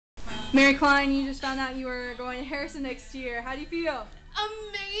Mary Klein, you just found out you were going to Harrison next year. How do you feel?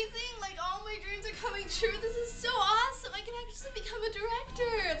 Amazing! Like, all my dreams are coming true. This is so awesome. I can actually become a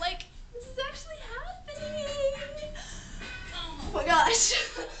director. Like, this is actually happening. Oh my gosh.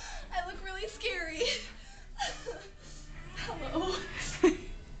 I look really scary. Hello.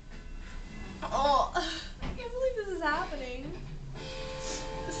 Oh, I can't believe this is happening.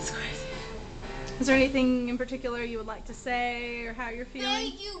 This is crazy. Is there anything in particular you would like to say or how you're feeling?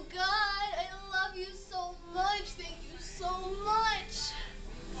 Thank you, God. I love you so much. Thank you so much.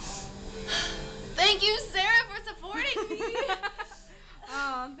 Thank you, Sarah, for supporting me.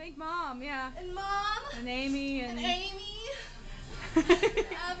 Oh, thank Mom, yeah. And Mom. And Amy. And Amy.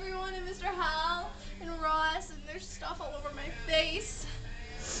 Everyone, and Mr. Hal and Ross, and there's stuff all over my face.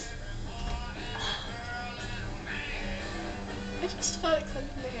 I just got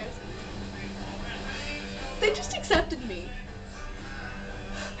accepted to Harrison. They just accepted me.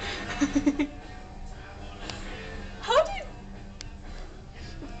 How did...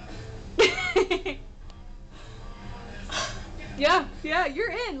 Yeah,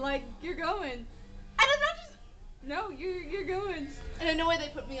 you're in. Like, you're going. And I'm not just... No, you're going. And I know why they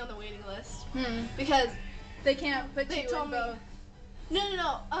put me on the waiting list. Hmm. Because They can't put they you told in me... both. No.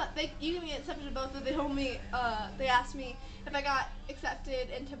 You can get accepted to both, but they told me, they asked me if I got accepted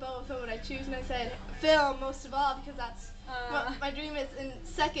into both, what would I choose? And I said, film, most of all, because that's what my dream is in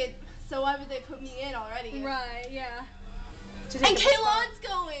second, so why would they put me in already? Right, yeah. And Kaylon's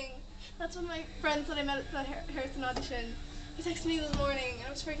going! That's one of my friends that I met at the Harrison audition. He texted me this morning, and I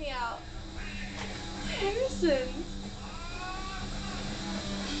was freaking out. Harrison!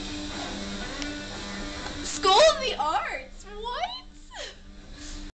 School of the Arts!